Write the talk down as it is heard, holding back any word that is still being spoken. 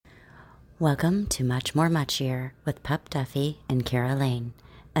Welcome to Much More Muchier with Pup Duffy and Kara Lane,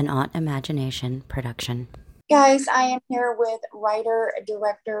 an Aunt Imagination production. Guys, I am here with writer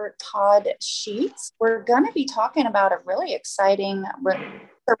director Todd Sheets. We're going to be talking about a really exciting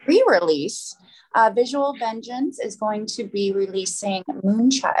re-release. Visual Vengeance is going to be releasing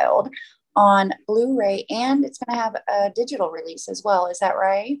Moonchild on Blu-ray, and it's going to have a digital release as well. Is that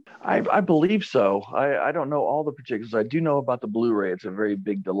right? I believe so. I don't know all the particulars. I do know about the Blu-ray. It's a very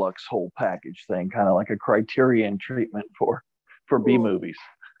big deluxe whole package thing, kind of like a Criterion treatment for B movies.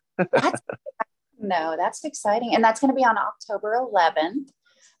 That's exciting. And that's going to be on October 11th.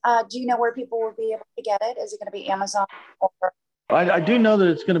 Do you know where people will be able to get it? Is it going to be Amazon? I do know that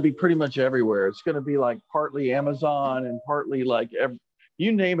it's going to be pretty much everywhere. It's going to be like partly Amazon and partly like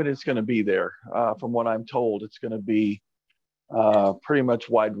you name it, it's going to be there. From what I'm told, it's going to be pretty much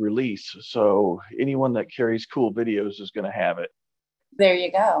wide release. So anyone that carries cool videos is going to have it. There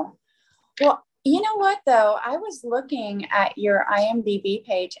you go. Well, you know what, though? I was looking at your IMDb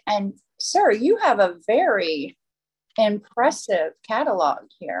page, and sir, you have a very impressive catalog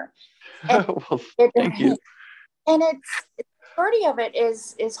here. And well, thank you. And it's majority of it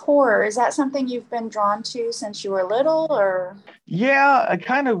is horror. Is that something you've been drawn to since you were little, or? Yeah, I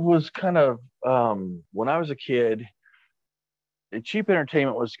was when I was a kid, cheap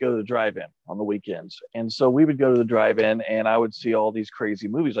entertainment was to go to the drive-in on the weekends. And so we would go to the drive-in and I would see all these crazy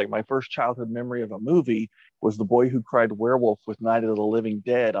movies. Like my first childhood memory of a movie was The Boy Who Cried Werewolf with Night of the Living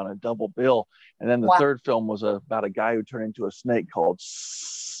Dead on a double bill. And then the third film was about a guy who turned into a snake called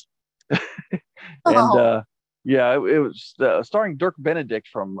and yeah, it was starring Dirk Benedict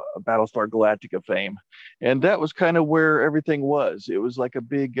from Battlestar Galactica fame. And that was kind of where everything was. It was like a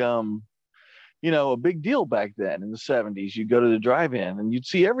big a big deal back then in the 70s. You'd go to the drive-in and you'd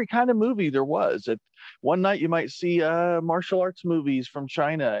see every kind of movie there was. At one night you might see martial arts movies from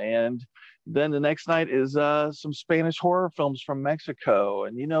China, and then the next night is some Spanish horror films from Mexico.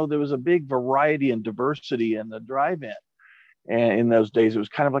 And there was a big variety and diversity in the drive-in. And in those days it was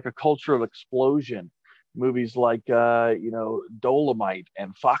kind of like a cultural explosion. Movies like Dolomite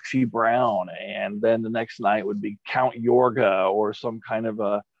and Foxy Brown, and then the next night would be Count Yorga or some kind of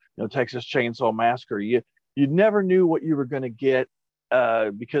a Texas Chainsaw Massacre. You never knew what you were going to get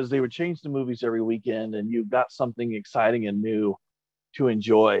because they would change the movies every weekend, and you got something exciting and new to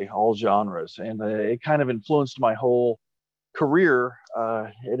enjoy, all genres. And it kind of influenced my whole career.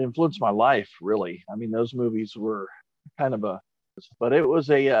 It influenced my life, really. I mean, those movies were kind of but it was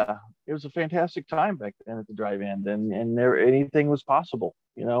a fantastic time back then at the drive-in, and anything was possible,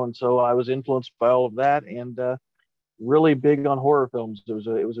 and so I was influenced by all of that, and really big on horror films. It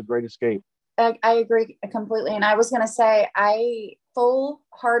was a great escape. I agree completely. And I was going to say, I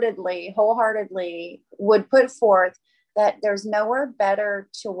wholeheartedly would put forth that there's nowhere better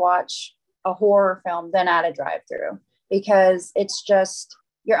to watch a horror film than at a drive-through, because it's just,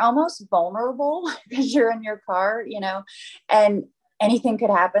 you're almost vulnerable because you're in your car, and anything could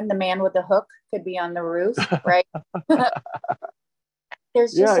happen. The man with the hook could be on the roof, right?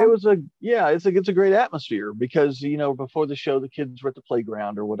 It's a great atmosphere because before the show the kids were at the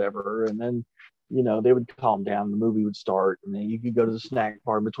playground or whatever, and then they would calm down, the movie would start, and then you could go to the snack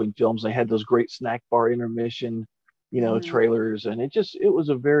bar between films. They had those great snack bar intermission trailers, and it was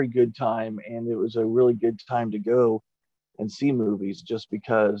a very good time, and it was a really good time to go and see movies, just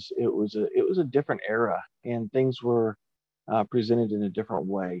because it was a different era and things were presented in a different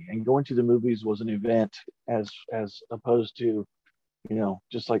way, and going to the movies was an event as opposed to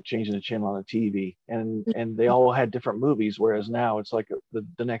just like changing the channel on the TV, and they all had different movies, whereas now it's like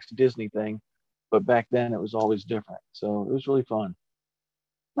the next Disney thing, but back then it was always different. So it was really fun.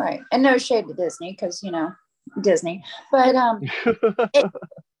 Right. And no shade to Disney, because Disney, but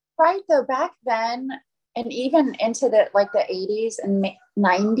right, though, back then, and even into the 80s and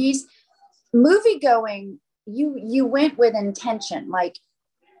 90s, movie going, you went with intention. Like,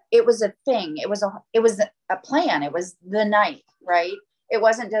 it was a thing. It was a plan. It was the night, right? It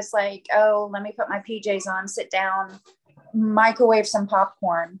wasn't just like, oh, let me put my PJs on, sit down, microwave some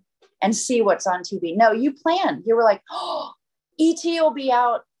popcorn, and see what's on TV. No, you planned. You were like, oh, E.T. will be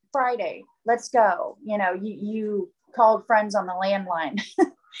out Friday. Let's go. You called friends on the landline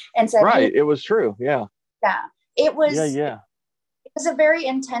and said, right. Hey. It was true. Yeah. Yeah. It was. Yeah. It was a very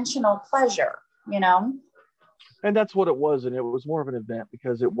intentional pleasure, And that's what it was. And it was more of an event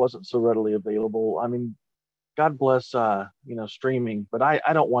because it wasn't so readily available. I mean, God bless, streaming, but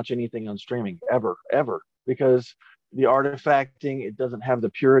I don't watch anything on streaming ever, because the artifacting, it doesn't have the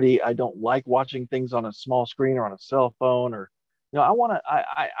purity. I don't like watching things on a small screen or on a cell phone, or,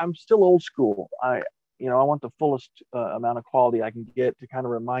 I'm still old school. I want the fullest amount of quality I can get to kind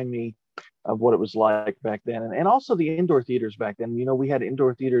of remind me of what it was like back then. And also the indoor theaters back then. We had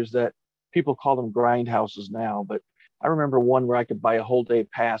indoor theaters that people call them grindhouses now, but I remember one where I could buy a whole day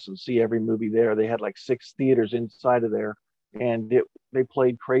pass and see every movie there. They had like 6 theaters inside of there, and they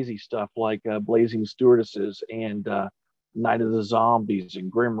played crazy stuff like Blazing Stewardesses and Night of the Zombies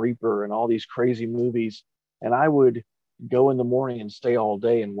and Grim Reaper and all these crazy movies. And I would go in the morning and stay all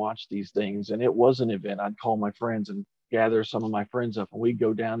day and watch these things. And it was an event. I'd call my friends and gather some of my friends up, and we'd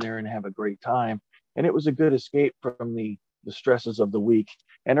go down there and have a great time. And it was a good escape from the stresses of the week.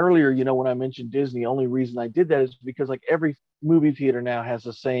 And earlier, when I mentioned Disney, only reason I did that is because like every movie theater now has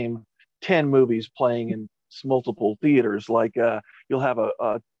the same 10 movies playing in multiple theaters. Like you'll have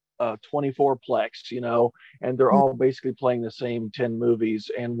a 24-plex, and they're all basically playing the same 10 movies.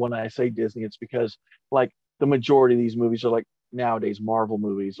 And when I say Disney, it's because like the majority of these movies are like nowadays Marvel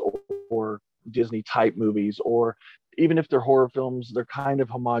movies or Disney type movies, or even if they're horror films, they're kind of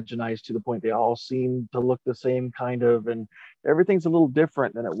homogenized to the point they all seem to look the same kind of, and everything's a little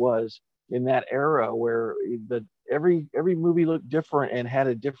different than it was in that era where every movie looked different and had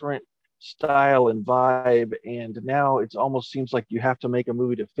a different style and vibe. And now it almost seems like you have to make a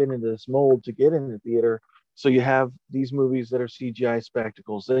movie to fit into this mold to get in the theater. So you have these movies that are CGI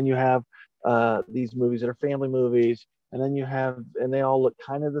spectacles, then you have these movies that are family movies, and then and they all look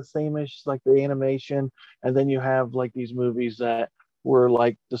kind of the same-ish, like the animation, and then you have like these movies that were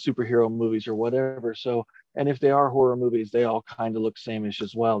like the superhero movies or whatever. So, and if they are horror movies, they all kind of look same-ish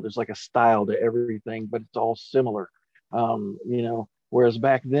as well. There's like a style to everything, but it's all similar. Whereas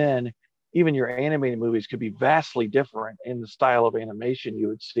back then, even your animated movies could be vastly different in the style of animation you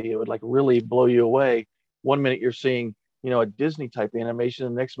would see. It would like really blow you away. One minute you're seeing, a Disney type animation,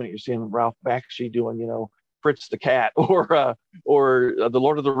 and the next minute you're seeing Ralph Bakshi doing, Fritz the Cat, or the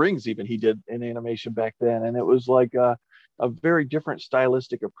Lord of the Rings. Even he did an animation back then, and it was like a very different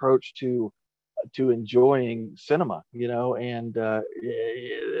stylistic approach to enjoying cinema, and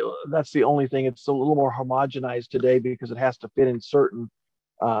that's the only thing. It's a little more homogenized today because it has to fit in certain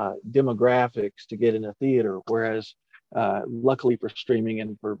demographics to get in a theater, whereas luckily for streaming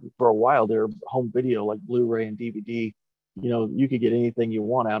and for a while there, home video like Blu-ray and DVD, you could get anything you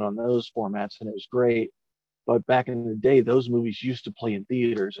want out on those formats, and it was great. But back in the day, those movies used to play in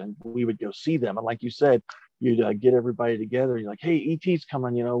theaters, and we would go see them. And like you said, you'd get everybody together. You're like, hey, E.T.'s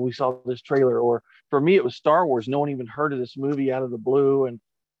coming. We saw this trailer. Or for me, it was Star Wars. No one even heard of this movie out of the blue. And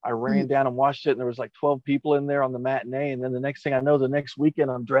I ran down and watched it, and there was like 12 people in there on the matinee. And then the next thing I know, the next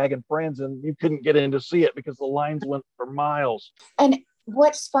weekend, I'm dragging friends, and you couldn't get in to see it because the lines went for miles. And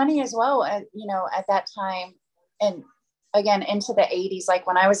what's funny as well, at that time, and again, into the 80s, like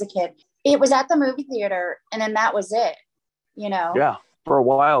when I was a kid, it was at the movie theater, and then that was it, Yeah, for a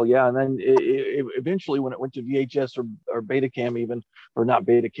while, yeah. And then it eventually, when it went to VHS or Betacam even, or not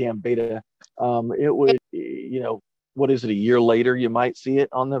Betacam, Beta, it would, what is it, a year later, you might see it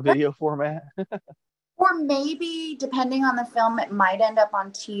on the video format. Or maybe, depending on the film, it might end up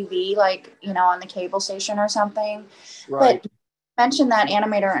on TV, like, on the cable station or something. Right. But mention that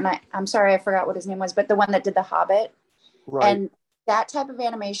animator, and I'm sorry, I forgot what his name was, but the one that did The Hobbit. Right. And that type of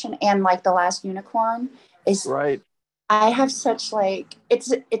animation, and like The Last Unicorn, is right. I have such like,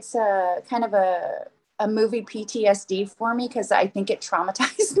 it's a kind of a movie PTSD for me, because I think it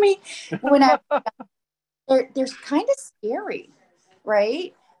traumatized me when they're kind of scary,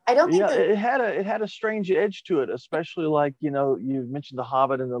 right? I don't think it had a strange edge to it, especially like, you mentioned The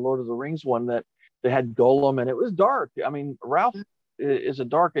Hobbit and the Lord of the Rings one, that they had Golem, and it was dark. I mean, Ralph is a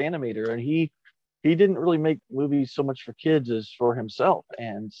dark animator, and he didn't really make movies so much for kids as for himself.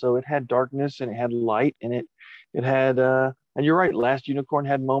 And so it had darkness, and it had light, and it had and you're right, Last Unicorn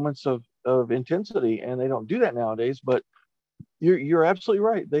had moments of intensity, and they don't do that nowadays. But you're absolutely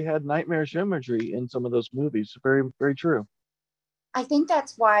right. They had nightmarish imagery in some of those movies. Very, very true. I think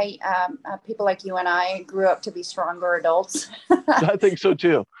that's why people like you and I grew up to be stronger adults. I think so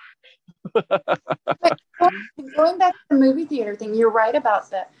too. But going back to the movie theater thing, you're right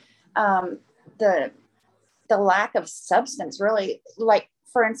about the lack of substance, really. Like,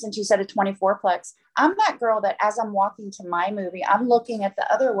 for instance, you said a 24-plex. I'm that girl that as I'm walking to my movie, I'm looking at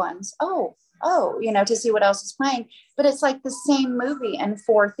the other ones. Oh, to see what else is playing. But it's like the same movie in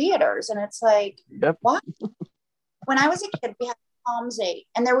 4 theaters. And it's like, yep. What? When I was a kid, we had Palms 8,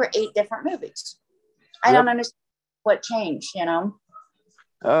 and there were 8 different movies. I don't understand what changed,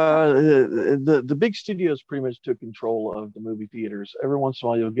 The big studios pretty much took control of the movie theaters. Every once in a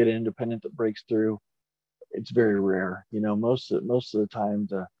while, you'll get an independent that breaks through. It's very rare, most of the time,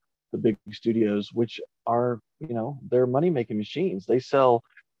 the big studios, which are, they're money making machines. They sell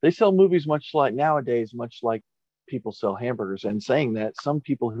they sell movies much like nowadays, much like people sell hamburgers. And saying that, some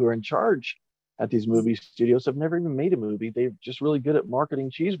people who are in charge at these movie studios have never even made a movie. They're just really good at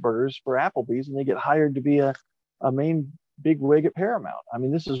marketing cheeseburgers for Applebee's, and they get hired to be a main big wig at Paramount. I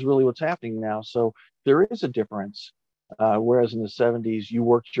mean, this is really what's happening now. So there is a difference. Whereas in the 70s, you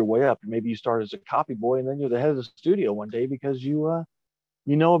worked your way up. Maybe you started as a copy boy, and then you're the head of the studio one day because you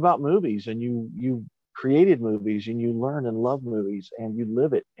know about movies, and you created movies, and you learn and love movies, and you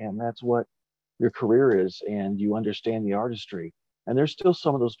live it, and that's what your career is, and you understand the artistry. And there's still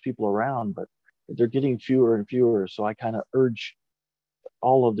some of those people around, but they're getting fewer and fewer. So I kind of urge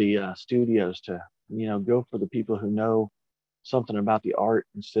all of the studios to, go for the people who know something about the art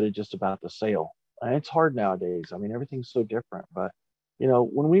instead of just about the sale. And it's hard nowadays. I mean, everything's so different. But,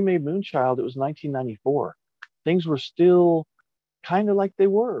 when we made Moonchild, it was 1994. Things were still kind of like they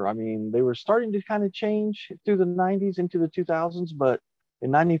were. I mean, they were starting to kind of change through the 90s into the 2000s. But in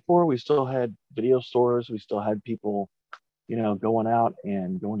 94, we still had video stores. We still had people, going out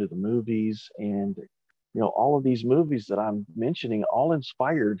and going to the movies. And, all of these movies that I'm mentioning all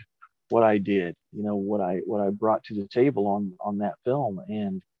inspired what I did, what I brought to the table on that film.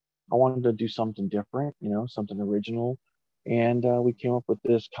 And I wanted to do something different, something original. And we came up with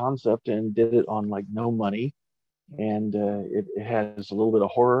this concept and did it on like no money. And it has a little bit of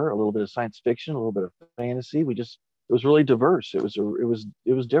horror, a little bit of science fiction, a little bit of fantasy. It was really diverse. It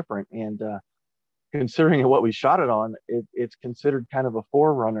was different. And considering what we shot it on, it's considered kind of a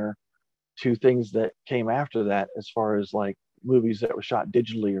forerunner to things that came after that, as far as like movies that were shot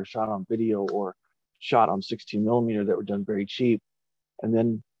digitally or shot on video or shot on 16 millimeter that were done very cheap, and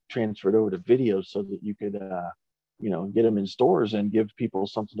then transferred over to video so that you could get them in stores and give people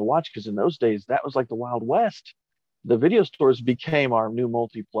something to watch. Because in those days, that was like the Wild West. The video stores became our new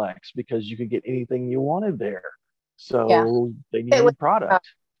multiplex because you could get anything you wanted there. So they needed product.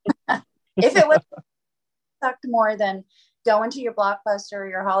 If it was sucked more than going to your Blockbuster or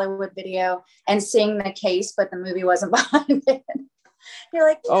your Hollywood Video and seeing the case, but the movie wasn't behind it. You're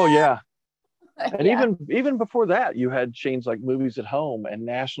like, oh yeah. And even before that, you had chains like Movies at Home and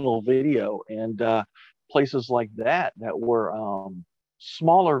National Video and places like that were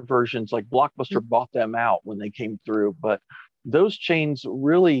smaller versions. Like Blockbuster bought them out when they came through. But those chains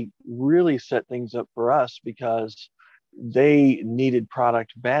really, really set things up for us because they needed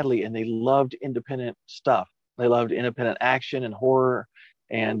product badly, and they loved independent stuff. They loved independent action and horror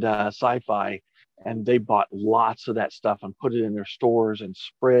and sci-fi. And they bought lots of that stuff and put it in their stores and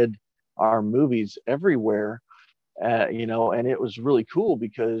spread our movies everywhere, and it was really cool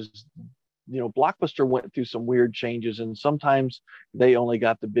because, Blockbuster went through some weird changes, and sometimes they only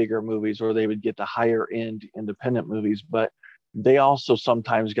got the bigger movies or they would get the higher end independent movies, but they also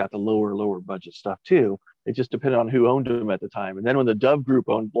sometimes got the lower budget stuff too. It just depended on who owned them at the time. And then when the Dove Group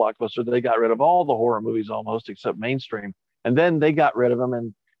owned Blockbuster, they got rid of all the horror movies almost except mainstream. And then they got rid of them,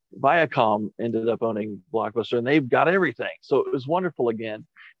 and Viacom ended up owning Blockbuster, and they've got everything. So it was wonderful again.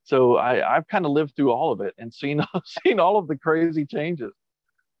 So I've kind of lived through all of it and seen all of the crazy changes.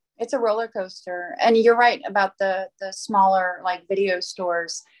 It's a roller coaster. And you're right about the smaller like video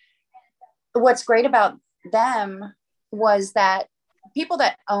stores. What's great about them was that people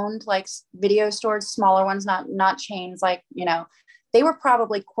that owned like video stores, smaller ones, not chains, like, they were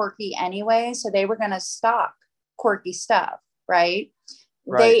probably quirky anyway. So they were going to stock quirky stuff, right?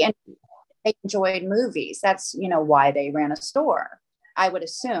 They enjoyed movies. That's, why they ran a store, I would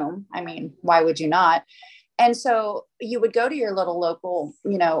assume. I mean, why would you not? And so you would go to your little local,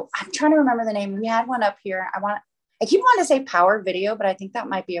 I'm trying to remember the name. We had one up here. I keep wanting to say Power Video, but I think that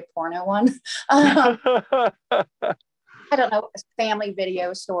might be a porno one. I don't know, family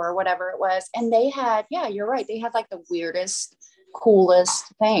video store or whatever it was. And they had, you're right. They had like the weirdest,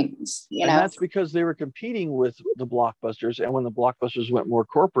 coolest things, And that's because they were competing with the Blockbusters. And when the Blockbusters went more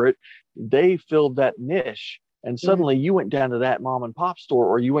corporate, they filled that niche. And suddenly you went down to that mom and pop store,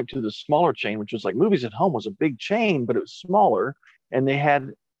 or you went to the smaller chain, which was like Movies at Home was a big chain, but it was smaller and they had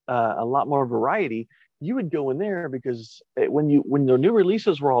a lot more variety. You would go in there because when the new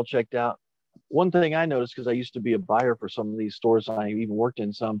releases were all checked out, one thing I noticed, because I used to be a buyer for some of these stores, I even worked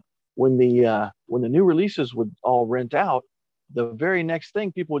in some, when the new releases would all rent out, the very next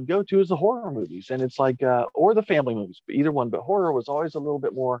thing people would go to is the horror movies. And it's like, or the family movies, but either one, but horror was always a little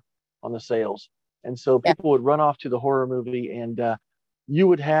bit more on the sales. And so people would run off to the horror movie, and you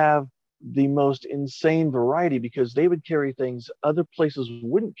would have the most insane variety because they would carry things other places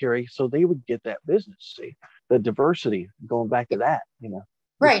wouldn't carry. So they would get that business, see the diversity, going back to that,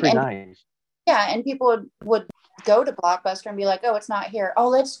 Right. Pretty And nice. Yeah, and people would go to Blockbuster and be like, "Oh, it's not here. Oh,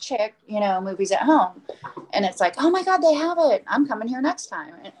 let's check, movies at home." And it's like, "Oh my God, they have it. I'm coming here next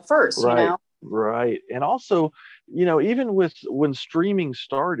time first." Right, right. And also, even with when streaming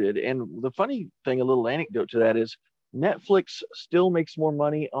started, and the funny thing, a little anecdote to that is Netflix still makes more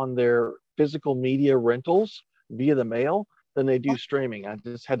money on their physical media rentals via the mail than they do streaming. I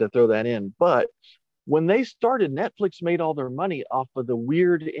just had to throw that in. But when they started, Netflix made all their money off of the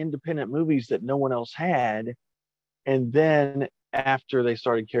weird independent movies that no one else had. And then after they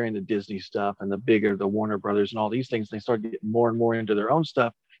started carrying the Disney stuff and the Warner Brothers and all these things, they started getting more and more into their own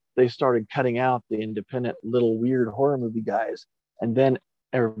stuff. They started cutting out the independent little weird horror movie guys. And then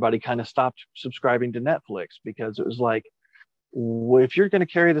everybody kind of stopped subscribing to Netflix because it was like, well, if you're going to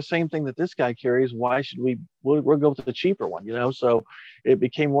carry the same thing that this guy carries, why should we'll go with the cheaper one? So it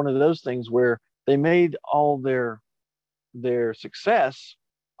became one of those things where they made all their success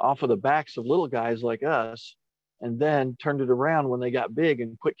off of the backs of little guys like us, and then turned it around when they got big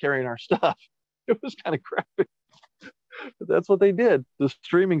and quit carrying our stuff. It was kind of crappy. But that's what they did, the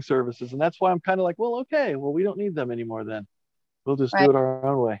streaming services. And that's why I'm kind of like, well, okay, well, we don't need them anymore then. We'll just do Right. it our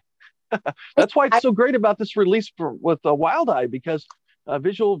own way. That's why it's so great about this release with Wild Eye, because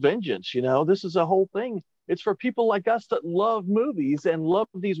Visual Vengeance, this is a whole thing. It's for people like us that love movies and love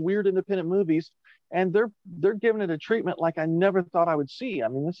these weird independent movies. And they're giving it a treatment like I never thought I would see. I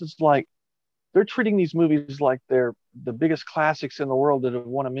mean, this is like, they're treating these movies like they're the biggest classics in the world that have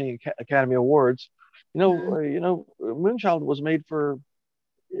won a million Academy Awards. Moonchild was made for,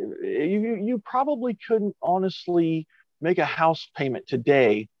 you probably couldn't honestly make a house payment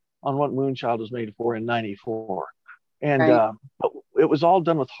today on what Moonchild was made for in '94. And Right. But it was all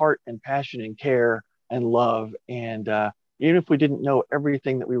done with heart and passion and care and love. And even if we didn't know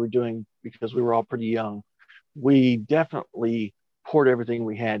everything that we were doing because we were all pretty young, we definitely poured everything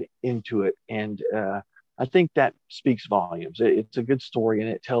we had into it. And I think that speaks volumes. It's a good story, and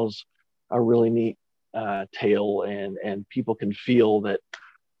it tells a really neat tale, and people can feel that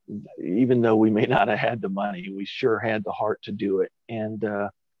even though we may not have had the money, we sure had the heart to do it. And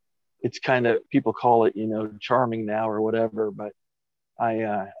it's kind of, people call it, charming now or whatever, but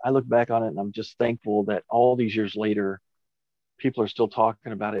I look back on it and I'm just thankful that all these years later, people are still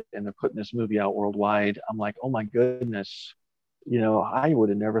talking about it and they're putting this movie out worldwide. I'm like, oh my goodness, I would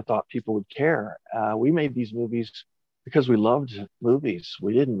have never thought people would care. We made these movies because we loved movies.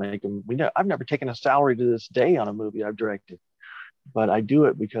 We didn't make them. I've never taken a salary to this day on a movie I've directed, but I do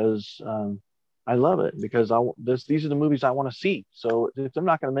it because I love it, because these are the movies I want to see. So if I'm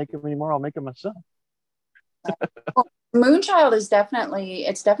not going to make them anymore, I'll make them myself. Well, Moonchild is definitely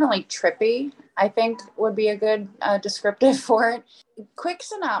trippy, I think would be a good descriptive for it. Quick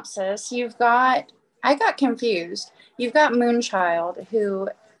synopsis. I got confused. You've got Moonchild who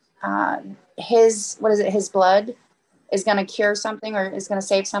his blood is going to cure something or is going to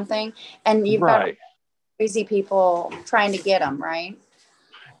save something. And you've got Right. crazy people trying to get him, right?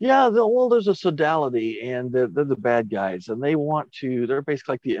 Yeah, well, there's a sodality, and they're the bad guys, and they're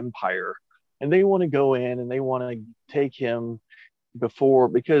basically like the Empire, and they want to go in and they want to take him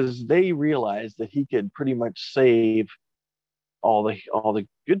because they realize that he could pretty much save all the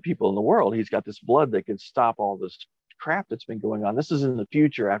good people in the world. He's got this blood that can stop all this crap that's been going on. This is in the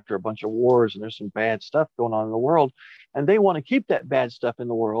future after a bunch of wars, and there's some bad stuff going on in the world, and they want to keep that bad stuff in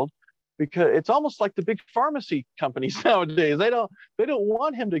the world because it's almost like the big pharmacy companies nowadays. They don't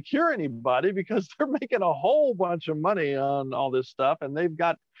want him to cure anybody because they're making a whole bunch of money on all this stuff, and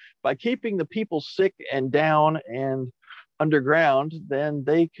by keeping the people sick and down and underground, then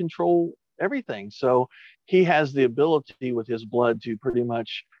they control everything. So he has the ability with his blood to pretty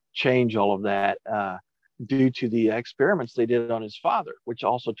much change all of that, due to the experiments they did on his father, which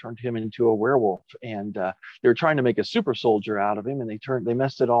also turned him into a werewolf. And they were trying to make a super soldier out of him, and they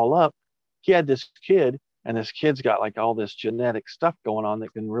messed it all up. He had this kid, and this kid's got like all this genetic stuff going on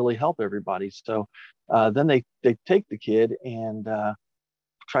that can really help everybody. So then they take the kid and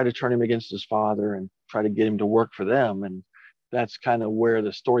try to turn him against his father and try to get him to work for them. And that's kind of where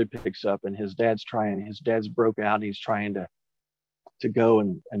the story picks up. And his dad's broke out, and he's trying to go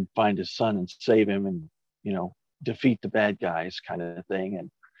and find his son and save him, and defeat the bad guys, kind of thing.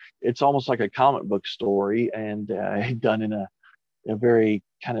 And it's almost like a comic book story, and done in a very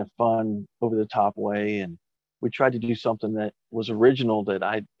kind of fun, over the top way. And we tried to do something that was original, that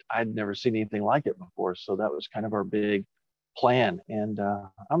I'd never seen anything like it before. So that was kind of our big plan. And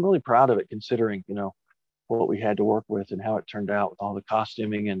I'm really proud of it, considering what we had to work with and how it turned out with all the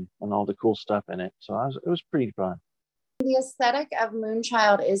costuming and all the cool stuff in it. So it was pretty fun. The aesthetic of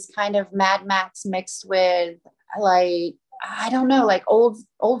Moonchild is kind of Mad Max mixed with like I don't know, like old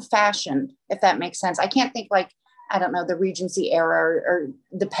fashioned, if that makes sense. I can't think like, I don't know, the Regency era or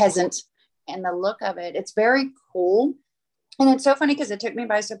the peasant and the look of it. It's very cool. And it's so funny because it took me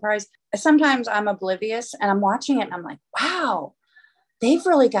by surprise. Sometimes I'm oblivious and I'm watching it and I'm like, wow, they've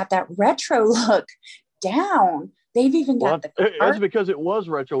really got that retro look down. They've even got the art. That's because it was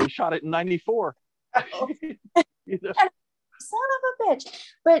retro. We shot it in 94. You know? Son of a bitch.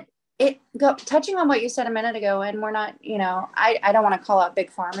 But touching on what you said a minute ago, and we're not, I don't want to call out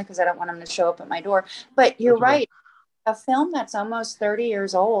Big Pharma because I don't want them to show up at my door. But you're right. A film that's almost 30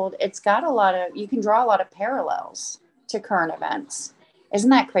 years old, it's got you can draw a lot of parallels to current events.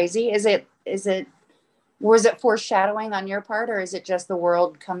 Isn't that crazy? Was it foreshadowing on your part, or is it just the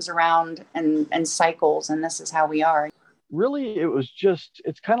world comes around and cycles and this is how we are? Really,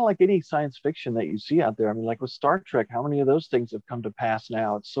 it's kind of like any science fiction that you see out there. I mean, like with Star Trek, how many of those things have come to pass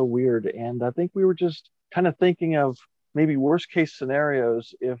now? It's so weird. And I think we were just kind of thinking of maybe worst case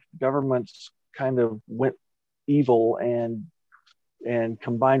scenarios if governments kind of went evil and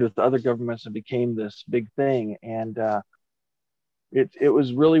combined with other governments and became this big thing. And it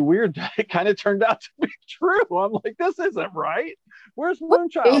was really weird that it kind of turned out to be true. I'm like, this isn't right. Where's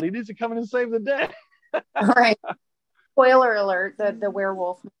Moonchild? He needs to come in and save the day. Right. Spoiler alert, the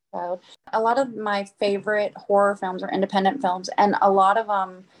werewolf child. A lot of my favorite horror films are independent films, and a lot of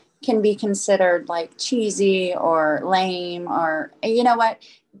them can be considered like cheesy or lame, or you know what?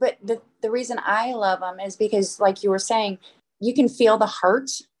 But the reason I love them is because, like you were saying, you can feel the heart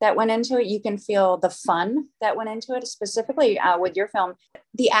that went into it. You can feel the fun that went into it, specifically with your film.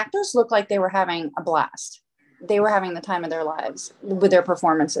 The actors look like they were having a blast. They were having the time of their lives with their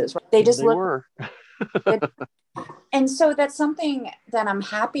performances. They were. And so that's something that I'm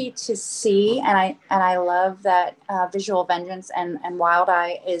happy to see. And I love that Visual Vengeance and Wild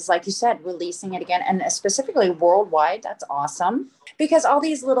Eye is, like you said, releasing it again. And specifically worldwide, that's awesome. Because all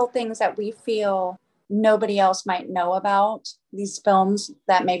these little things that we feel nobody else might know about, these films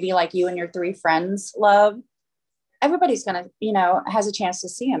that maybe like you and your three friends love, everybody's going to, has a chance to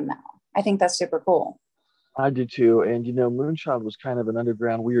see them now. I think that's super cool. I do too. And, Moonchild was kind of an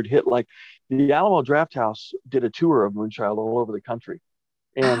underground weird hit. Like the Alamo Drafthouse did a tour of Moonchild all over the country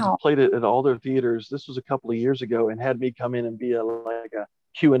and played it at all their theaters. This was a couple of years ago, and had me come in and be like a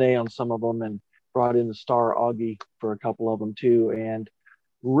Q&A on some of them, and brought in the star Augie for a couple of them too. And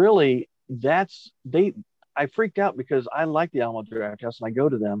really I freaked out because I like the Alamo Drafthouse and I go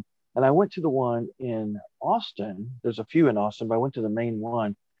to them. And I went to the one in Austin. There's a few in Austin, but I went to the main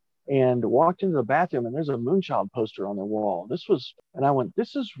one. And walked into the bathroom, and there's a Moonchild poster on the wall. And I went,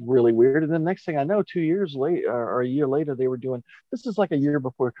 this is really weird. And then next thing I know, 2 years later or a year later, they were doing, this is like a year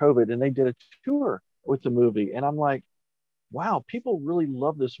before COVID, and they did a tour with the movie. And I'm like, wow, people really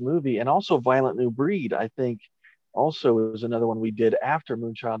love this movie. And also Violent New Breed, I think also is another one we did after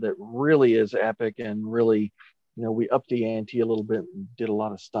Moonchild that really is epic and really, we upped the ante a little bit and did a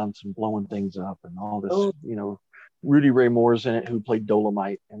lot of stunts and blowing things up and all this, Rudy Ray Moore's in it, who played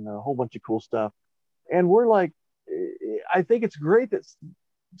Dolomite, and a whole bunch of cool stuff. And we're like, I think it's great that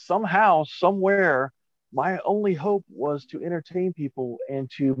somehow, somewhere, my only hope was to entertain people and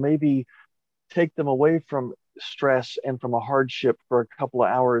to maybe take them away from stress and from a hardship for a couple of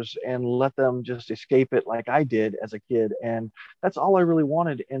hours and let them just escape it like I did as a kid. And that's all I really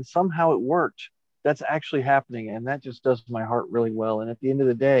wanted. And somehow it worked. That's actually happening. And that just does my heart really well. And at the end of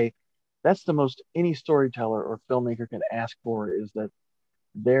the day, that's the most any storyteller or filmmaker can ask for, is that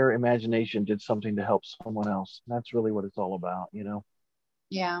their imagination did something to help someone else. And that's really what it's all about,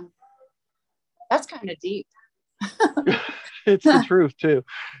 Yeah. That's kind of deep. It's the truth too.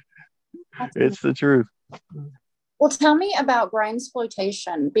 It's the truth. Well, tell me about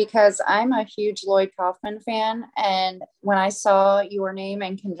Grindsploitation, because I'm a huge Lloyd Kaufman fan. And when I saw your name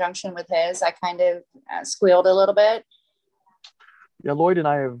in conjunction with his, I kind of squealed a little bit. Yeah,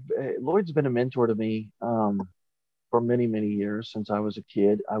 Lloyd's been a mentor to me for many, many years. Since I was a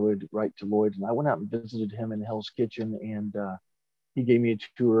kid, I would write to Lloyd, and I went out and visited him in Hell's Kitchen, and he gave me a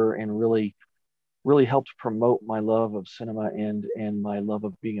tour and really, really helped promote my love of cinema and my love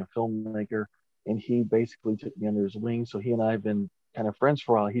of being a filmmaker. And he basically took me under his wing. So he and I have been kind of friends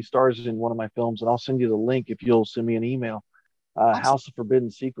for a while. He stars in one of my films, and I'll send you the link if you'll send me an email. House of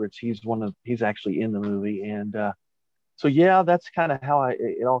Forbidden Secrets. He's actually in the movie. And so yeah, that's kind of how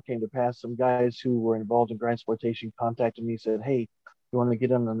it all came to pass. Some guys who were involved in Grindsploitation contacted me, said, "Hey, you want to get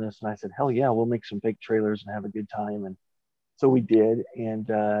in on this?" And I said, "Hell yeah, we'll make some fake trailers and have a good time." And so we did. And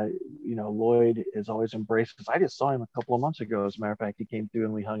Lloyd is always embraced, because I just saw him a couple of months ago. As a matter of fact, he came through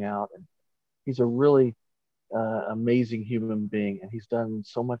and we hung out. And he's a really amazing human being, and he's done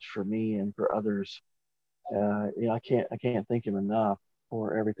so much for me and for others. I can't thank him enough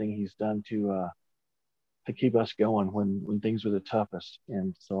for everything he's done to keep us going when things were the toughest.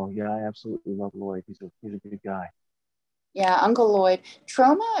 And so, yeah, I absolutely love Lloyd. He's a good guy. Yeah, Uncle Lloyd.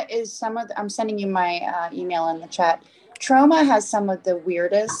 Trauma is I'm sending you my email in the chat. Trauma has some of the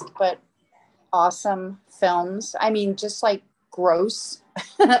weirdest but awesome films. I mean, just like gross.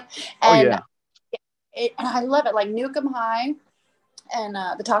 and Oh yeah. And I love it. Like Nukem High and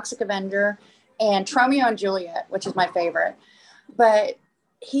The Toxic Avenger and Romeo and Juliet, which is my favorite. But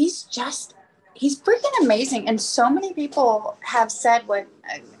he's freaking amazing. And so many people have said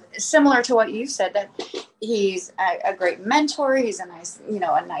similar to what you said, that he's a great mentor. He's a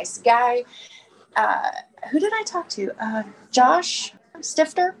nice guy. Who did I talk to? Josh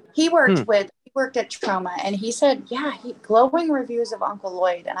Stifter. He worked at Trauma, and he said, yeah, glowing reviews of Uncle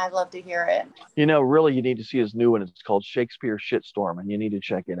Lloyd, and I'd love to hear it. Really, you need to see his new one. It's called Shakespeare Shitstorm, and you need to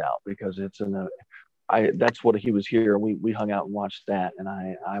check it out because that's what he was here. We hung out and watched that, and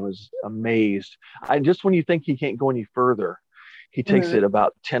I was amazed. Just when you think he can't go any further, he takes it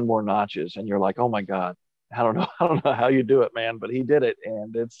about 10 more notches, and you're like, oh my God, I don't know how you do it, man, but he did it.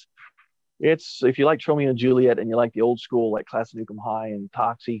 And it's if you like Romeo and Juliet and you like the old school, like Class of Nukem High and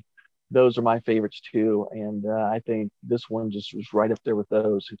Toxie, those are my favorites too. And I think this one just was right up there with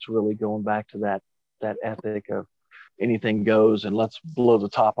those. It's really going back to that ethic of anything goes and let's blow the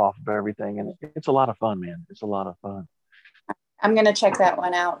top off of everything. And it's a lot of fun, man. It's a lot of fun. I'm going to check that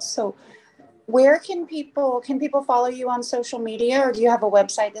one out. So where can people follow you on social media, or do you have a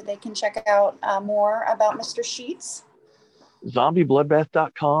website that they can check out more about Mr. Sheets?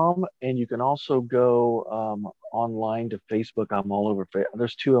 zombiebloodbath.com, and you can also go online to Facebook. I'm all over.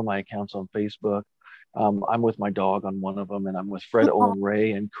 There's 2 of my accounts on Facebook. I'm with my dog on one of them, and I'm with Fred Olin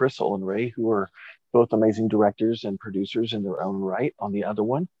Ray and Chris Olin Ray, who are both amazing directors and producers in their own right on the other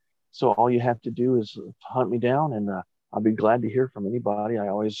one. So all you have to do is hunt me down, and I'll be glad to hear from anybody.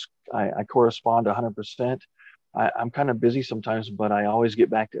 I correspond 100%. I'm kind of busy sometimes, but I always get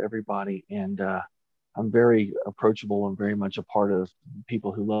back to everybody, and I'm very approachable and very much a part of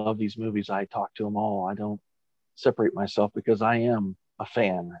people who love these movies. I talk to them all. I don't separate myself because I am a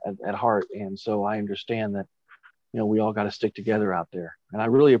fan at heart. And so I understand that, we all got to stick together out there. And I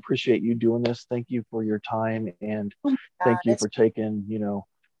really appreciate you doing this. Thank you for your time. And thank you for taking,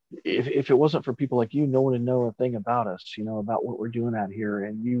 if it wasn't for people like you, no one would know a thing about us, about what we're doing out here.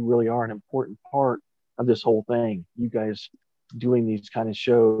 And you really are an important part of this whole thing. You guys doing these kind of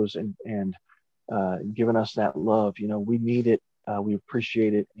shows and giving us that love, we need it. We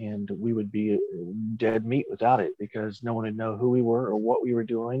appreciate it, and we would be dead meat without it because no one would know who we were or what we were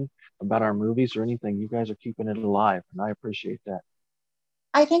doing about our movies or anything. You guys are keeping it alive, and I appreciate that.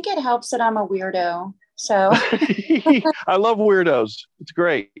 I think it helps that I'm a weirdo. So I love weirdos. It's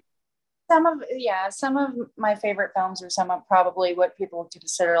great. Some of my favorite films are some of probably what people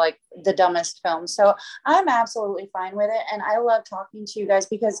consider like the dumbest films. So I'm absolutely fine with it, and I love talking to you guys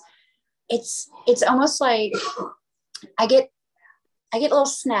because it's almost like I get little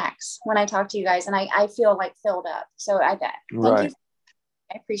snacks when I talk to you guys, and I feel like filled up. So thank you.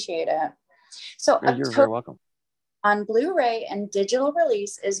 I appreciate it. So you're very welcome. On Blu-ray and digital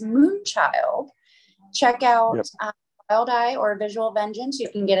release is Moonchild. Check out Wild Eye or Visual Vengeance. You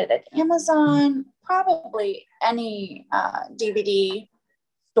can get it at Amazon, probably any DVD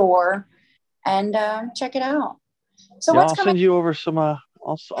store, and check it out. So I'll send you over some.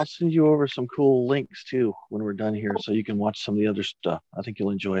 I'll send you over some cool links too when we're done here, so you can watch some of the other stuff. I think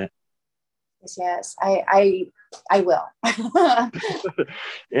you'll enjoy it. Yes, I will.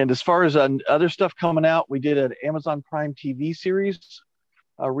 And as far as other stuff coming out, we did an Amazon Prime TV series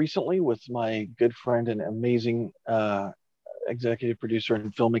recently with my good friend and amazing executive producer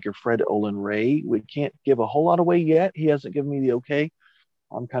and filmmaker Fred Olin Ray. We can't give a whole lot away yet. He hasn't given me the okay.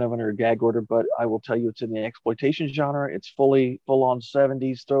 I'm kind of under a gag order, but I will tell you it's in the exploitation genre. It's full on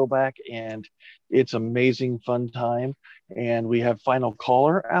 70s throwback, and it's amazing fun time. And we have Final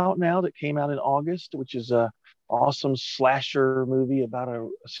Caller out now that came out in August, which is a awesome slasher movie about a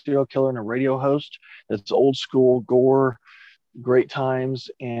serial killer and a radio host. That's old school gore, great times.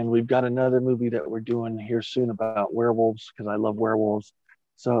 And we've got another movie that we're doing here soon about werewolves because I love werewolves.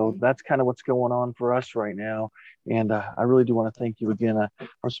 So that's kind of what's going on for us right now. And I really do want to thank you again.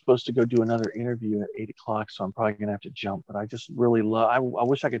 I'm supposed to go do another interview at 8:00, so I'm probably going to have to jump. But I just really love, I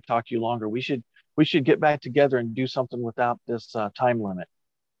wish I could talk to you longer. We should get back together and do something without this time limit.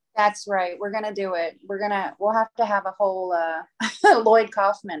 That's right. We're going to do it. We'll have to have a whole Lloyd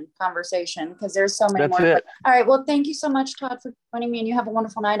Kaufman conversation because there's so many more. All right. Well, thank you so much, Todd, for joining me, and you have a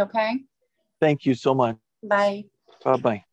wonderful night. Okay. Thank you so much. Bye. Bye-bye.